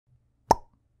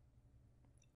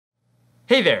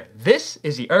Hey there, this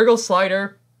is the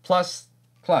Ergoslider Plus.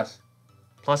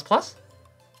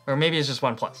 Or maybe it's just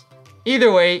one plus.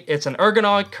 Either way, it's an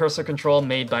ergonomic cursor control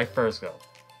made by Fersgo.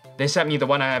 They sent me the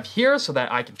one I have here so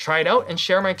that I can try it out and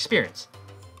share my experience.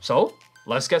 So,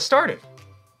 let's get started.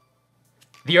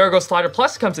 The Ergoslider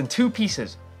Plus comes in two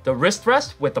pieces, the wrist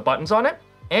rest with the buttons on it,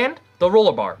 and the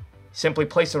roller bar. Simply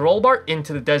place the roller bar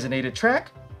into the designated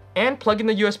track, and plug in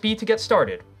the USB to get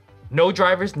started. No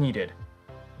drivers needed.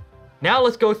 Now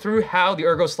let's go through how the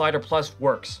Ergoslider Plus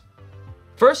works.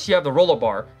 First, you have the roller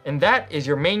bar, and that is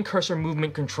your main cursor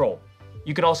movement control.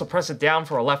 You can also press it down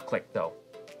for a left click though.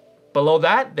 Below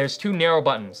that, there's two narrow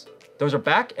buttons. Those are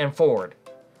back and forward.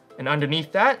 And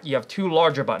underneath that, you have two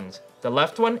larger buttons. The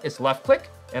left one is left click,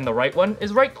 and the right one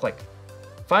is right click.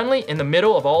 Finally, in the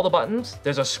middle of all the buttons,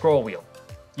 there's a scroll wheel.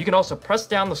 You can also press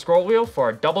down the scroll wheel for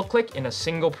a double click in a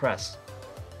single press.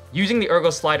 Using the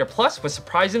Ergoslider Plus was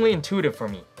surprisingly intuitive for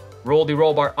me. Roll the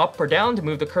roll bar up or down to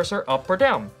move the cursor up or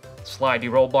down. Slide the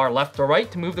roll bar left or right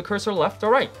to move the cursor left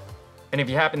or right. And if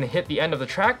you happen to hit the end of the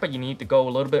track but you need to go a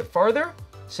little bit farther,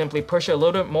 simply push it a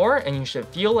little bit more and you should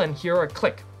feel and hear a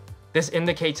click. This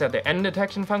indicates that the end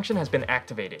detection function has been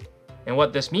activated. And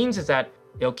what this means is that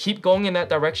it'll keep going in that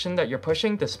direction that you're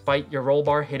pushing despite your roll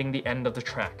bar hitting the end of the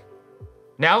track.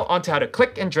 Now onto how to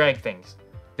click and drag things.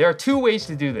 There are two ways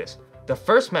to do this. The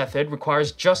first method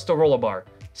requires just the roller bar.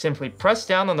 Simply press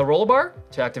down on the roller bar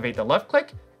to activate the left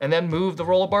click and then move the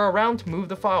roller bar around to move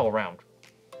the file around.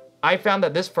 I found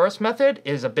that this first method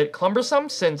is a bit cumbersome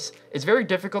since it's very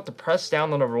difficult to press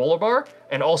down on the roller bar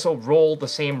and also roll the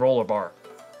same roller bar.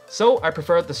 So I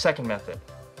prefer the second method.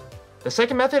 The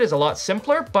second method is a lot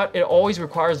simpler, but it always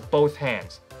requires both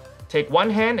hands. Take one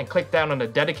hand and click down on the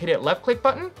dedicated left click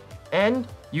button and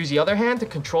use the other hand to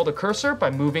control the cursor by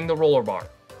moving the roller bar.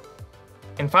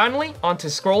 And finally, onto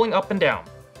scrolling up and down.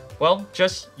 Well,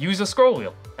 just use a scroll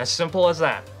wheel, as simple as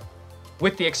that.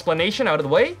 With the explanation out of the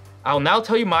way, I'll now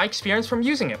tell you my experience from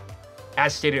using it.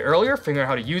 As stated earlier, figuring out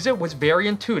how to use it was very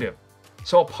intuitive.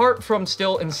 So apart from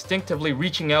still instinctively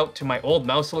reaching out to my old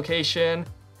mouse location,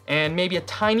 and maybe a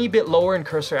tiny bit lower in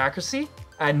cursor accuracy,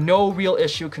 I had no real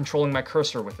issue controlling my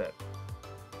cursor with it.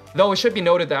 Though it should be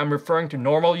noted that I'm referring to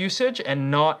normal usage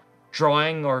and not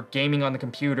drawing or gaming on the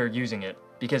computer using it,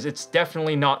 because it's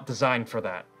definitely not designed for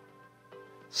that.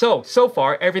 So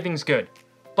far everything's good,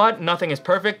 but nothing is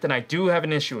perfect and I do have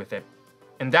an issue with it.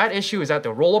 And that issue is that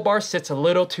the roller bar sits a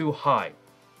little too high.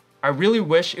 I really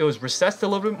wish it was recessed a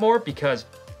little bit more because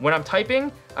when I'm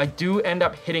typing, I do end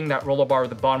up hitting that roller bar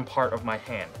with the bottom part of my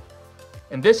hand.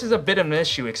 And this is a bit of an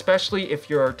issue, especially if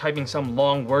you're typing some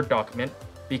long Word document,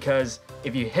 because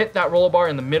if you hit that roller bar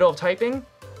in the middle of typing,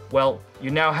 well,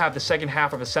 you now have the second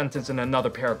half of a sentence in another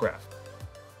paragraph.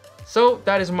 So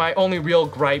that is my only real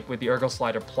gripe with the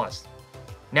Ergoslider Plus.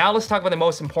 Now let's talk about the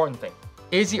most important thing.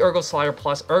 Is the Ergoslider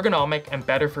Plus ergonomic and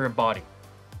better for your body?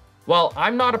 Well,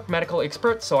 I'm not a medical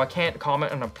expert, so I can't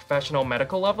comment on a professional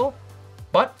medical level,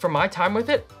 but for my time with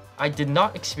it, I did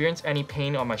not experience any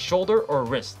pain on my shoulder or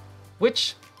wrist,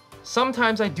 which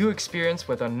sometimes I do experience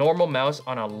with a normal mouse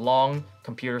on a long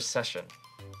computer session.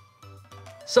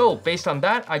 So based on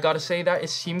that, I gotta say that it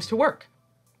seems to work.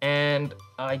 And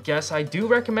I guess I do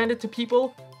recommend it to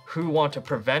people who want to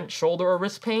prevent shoulder or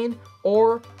wrist pain,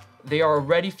 or they are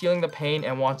already feeling the pain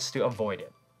and wants to avoid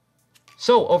it.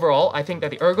 So overall, I think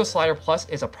that the Ergoslider Plus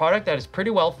is a product that is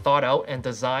pretty well thought out and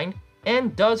designed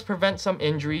and does prevent some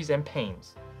injuries and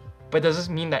pains. But does this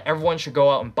mean that everyone should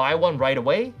go out and buy one right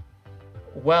away?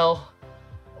 Well,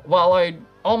 while I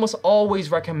almost always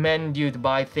recommend you to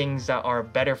buy things that are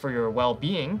better for your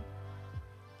well-being,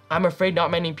 I'm afraid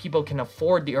not many people can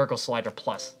afford the Ergoslider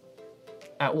Plus.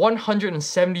 At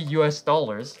 $170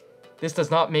 US, this does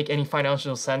not make any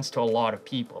financial sense to a lot of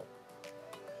people.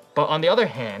 But on the other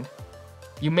hand,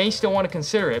 you may still want to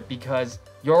consider it because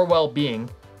your well-being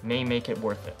may make it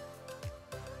worth it.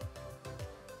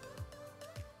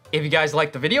 If you guys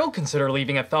liked the video, consider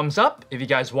leaving a thumbs up. If you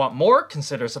guys want more,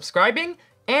 consider subscribing.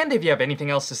 And if you have anything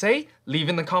else to say, leave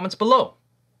in the comments below.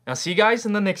 I'll see you guys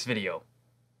in the next video.